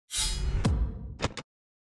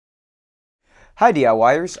Hi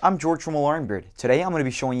DIYers, I'm George from Alarm Grid. Today I'm going to be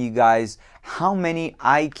showing you guys how many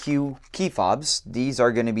IQ key fobs. These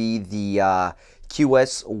are going to be the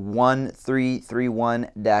QS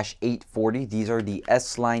 1331-840. These are the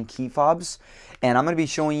S-line key fobs. And I'm going to be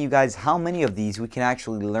showing you guys how many of these we can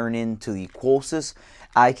actually learn into the Qolsys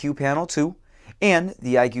IQ Panel 2 and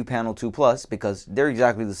the IQ Panel 2 Plus, because they're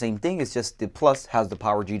exactly the same thing. It's just the Plus has the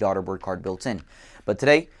Power G daughterboard card built in. But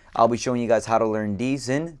today I'll be showing you guys how to learn these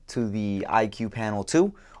into the IQ Panel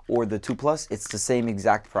 2 or the 2 Plus. It's the same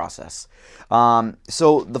exact process.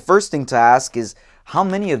 So the first thing to ask is, how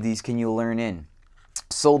many of these can you learn in?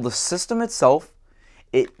 So the system itself,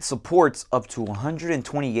 it supports up to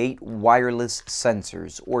 128 wireless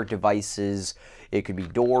sensors or devices. It could be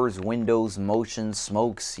doors, windows, motion,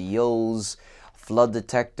 smoke, COs, flood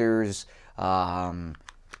detectors,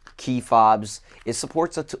 key fobs. It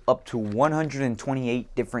supports up to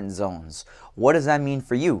 128 different zones. What does that mean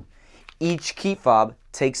for you? Each key fob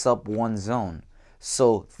takes up one zone.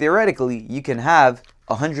 So theoretically, you can have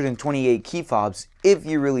 128 key fobs if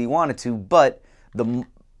you really wanted to, but the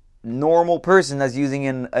normal person that's using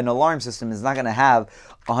an alarm system is not going to have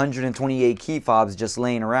 128 key fobs just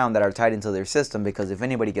laying around that are tied into their system, because if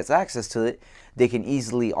anybody gets access to it, they can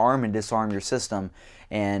easily arm and disarm your system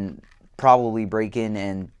and probably break in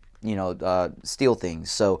and steal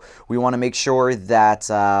things. So we want to make sure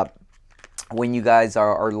that when you guys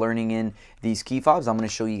are learning in these key fobs, I'm going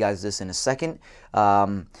to show you guys this in a second,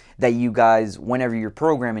 that you guys, whenever you're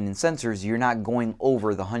programming in sensors, you're not going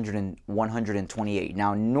over the 128.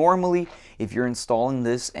 Now, normally, if you're installing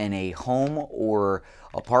this in a home or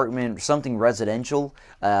apartment, something residential,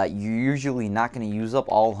 you're usually not going to use up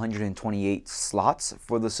all 128 slots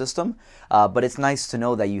for the system, but it's nice to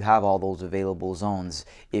know that you have all those available zones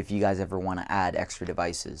if you guys ever want to add extra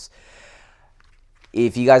devices.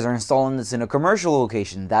 If you guys are installing this in a commercial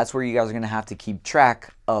location, that's where you guys are going to have to keep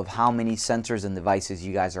track of how many sensors and devices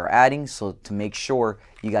you guys are adding, so to make sure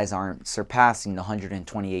you guys aren't surpassing the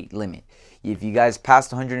 128 limit. If you guys pass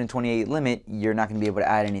the 128 limit, you're not going to be able to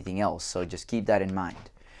add anything else, so just keep that in mind.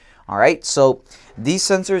 Alright, so these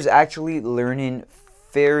sensors actually learn in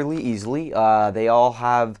fairly easily. They all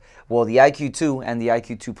have, well, the IQ2 and the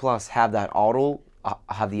IQ2 Plus have that auto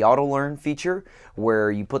learn feature,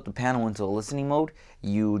 where you put the panel into a listening mode,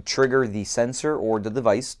 you trigger the sensor or the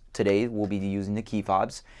device. Today we'll be using the key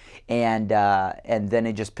fobs, and then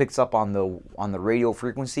it just picks up on the radio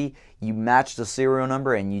frequency. You match the serial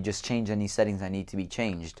number and you just change any settings that need to be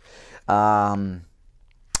changed.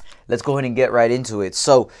 Let's go ahead and get right into it.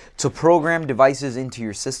 So to program devices into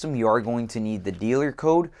your system, you are going to need the dealer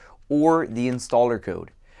code or the installer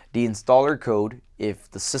code. The installer code,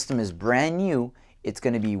 if the system is brand new, it's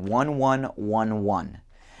going to be 1111.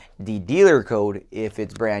 The dealer code, if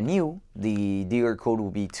it's brand new, the dealer code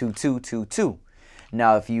will be 2222.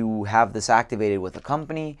 Now, if you have this activated with a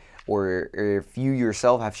company, or if you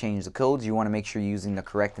yourself have changed the codes, you want to make sure you're using the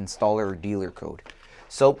correct installer or dealer code.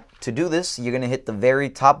 So to do this, you're going to hit the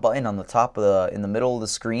very top button on the top of in the middle of the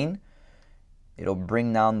screen. It'll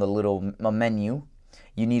bring down the little menu.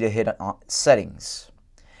 You need to hit settings.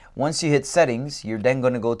 Once you hit settings, you're then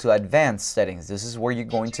going to go to advanced settings. This is where you're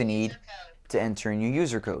going to need to enter in your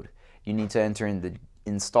user code. You need to enter in the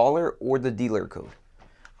installer or the dealer code.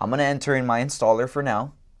 I'm going to enter in my installer for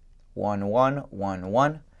now,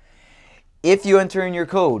 1111. If you enter in your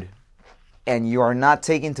code and you are not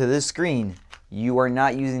taken to this screen, you are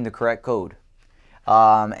not using the correct code.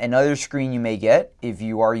 Another screen you may get, if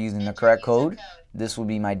you are using the correct code, this will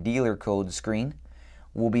be my dealer code screen,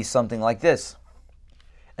 will be something like this.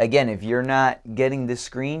 Again, if you're not getting this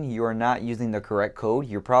screen, you are not using the correct code.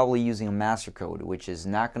 You're probably using a master code, which is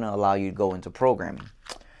not going to allow you to go into programming.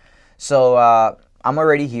 So I'm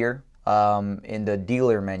already here in the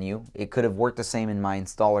dealer menu. It could have worked the same in my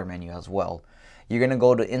installer menu as well. You're going to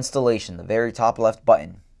go to installation, the very top left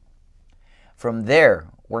button. From there,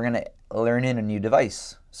 we're going to learn in a new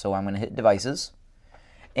device. So I'm going to hit devices,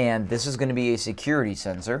 and this is going to be a security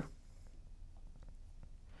sensor.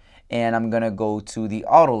 And I'm going to go to the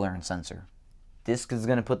auto learn sensor. This is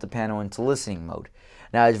going to put the panel into listening mode.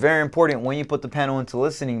 Now, it's very important when you put the panel into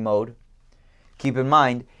listening mode, keep in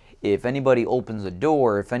mind, if anybody opens a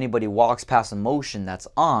door, if anybody walks past a motion that's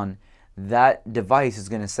on, that device is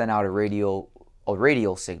going to send out a radio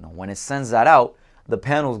signal. When it sends that out, the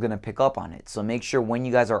panel is going to pick up on it. So make sure when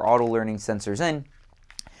you guys are auto learning sensors in,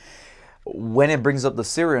 when it brings up the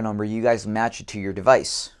serial number, you guys match it to your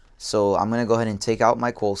device. So I'm going to go ahead and take out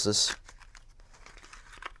my Qolsys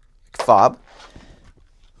fob.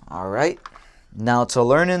 Alright. Now to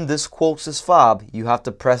learn in this Qolsys fob, you have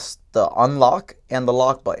to press the unlock and the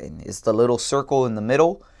lock button. It's the little circle in the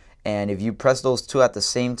middle And if you press those two at the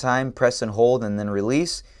same time, press and hold and then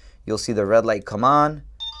release, you'll see the red light come on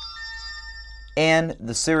and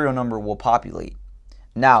the serial number will populate.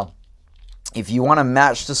 Now, if you want to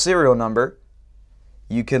match the serial number,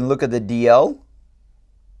 you can look at the DL,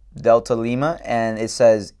 Delta Lima, and it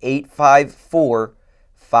says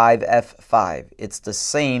 8545F5. It's the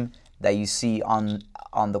same that you see on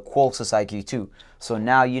the Qolsys IQ2. So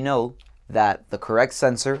now you know that the correct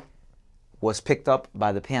sensor was picked up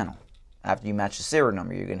by the panel. After you match the serial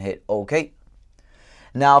number, you're going to hit OK.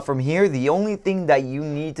 Now from here, the only thing that you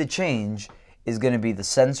need to change is going to be the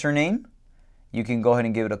sensor name. You can go ahead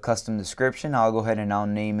and give it a custom description. I'll go ahead and I'll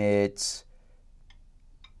name it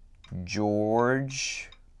Jorge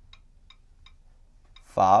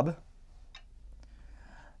Fob.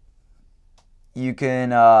 You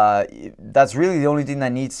can, that's really the only thing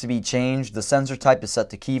that needs to be changed. The sensor type is set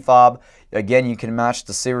to key fob. Again, you can match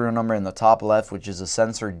the serial number in the top left, which is a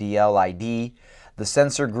sensor DL ID. The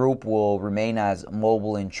sensor group will remain as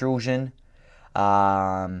mobile intrusion.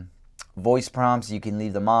 Voice prompts, you can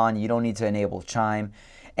leave them on. You don't need to enable chime.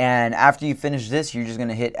 And after you finish this, you're just going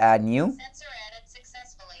to hit add new. Sensor added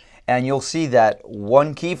successfully. And you'll see that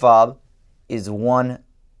one key fob is one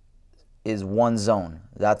zone.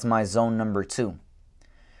 That's my zone number 2.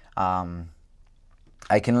 I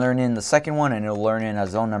can learn in the second one and it'll learn in a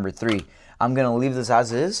zone number 3. I'm going to leave this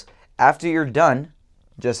as is. After you're done,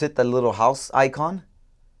 just hit the little house icon.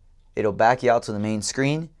 It'll back you out to the main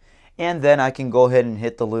screen. And then I can go ahead and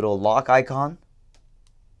hit the little lock icon.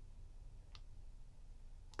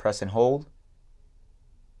 Press and hold.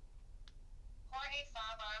 Jorge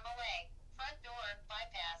Fob arm away. Front door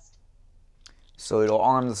bypassed. So it'll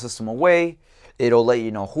arm the system away. It'll let you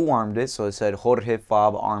know who armed it. So it said Jorge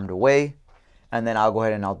Fob armed away. And then I'll go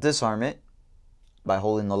ahead and I'll disarm it by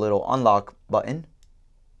holding the little unlock button.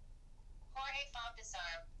 Jorge Fob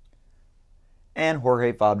disarmed. And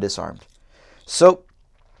Jorge Fob disarmed. So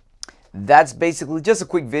that's basically just a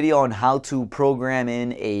quick video on how to program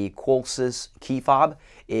in a Qolsys key fob.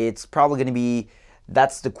 It's probably going to be,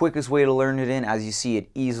 that's the quickest way to learn it in. As you see, it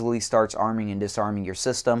easily starts arming and disarming your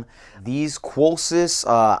system. These Qolsys,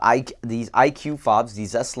 these IQ fobs,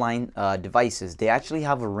 these S-line devices, they actually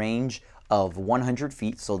have a range of 100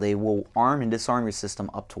 feet, so they will arm and disarm your system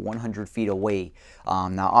up to 100 feet away.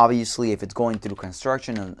 Now obviously if it's going through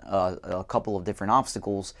construction and a couple of different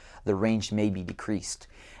obstacles, the range may be decreased.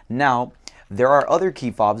 Now there are other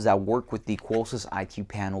key fobs that work with the Qolsys IQ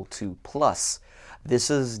Panel 2 Plus. This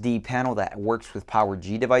is the panel that works with Power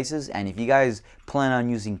G devices, and if you guys plan on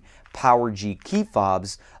using Power G key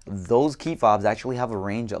fobs, those key fobs actually have a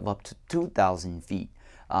range of up to 2,000 feet.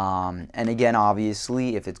 And again,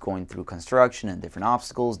 obviously, if it's going through construction and different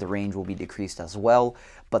obstacles, the range will be decreased as well.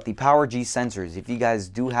 But the Power G sensors, if you guys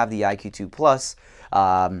do have the IQ2 Plus,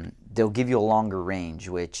 they'll give you a longer range,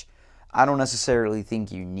 which I don't necessarily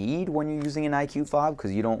think you need when you're using an IQ fob,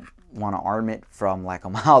 because you don't want to arm it from like a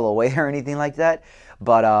mile away or anything like that.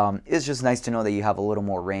 But it's just nice to know that you have a little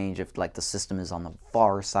more range if like the system is on the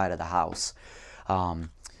far side of the house.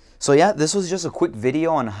 So yeah, this was just a quick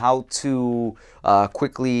video on how to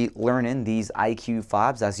quickly learn in these IQ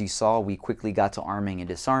fobs. As you saw, we quickly got to arming and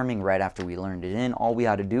disarming right after we learned it in. All we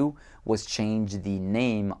had to do was change the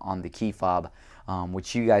name on the key fob,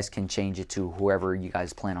 which you guys can change it to whoever you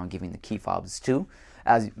guys plan on giving the key fobs to.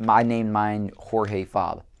 As I named mine Jorge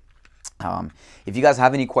Fob. If you guys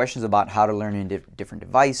have any questions about how to learn in different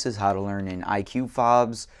devices, how to learn in IQ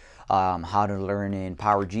fobs, how to learn in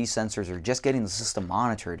Power G sensors, or just getting the system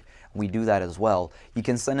monitored, we do that as well. You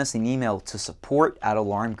can send us an email to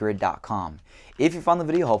support@alarmgrid.com. If you found the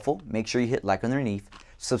video helpful, make sure you hit like underneath,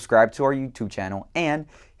 subscribe to our YouTube channel, and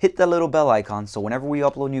hit that little bell icon so whenever we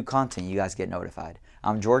upload new content, you guys get notified.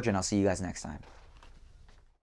 I'm George, and I'll see you guys next time.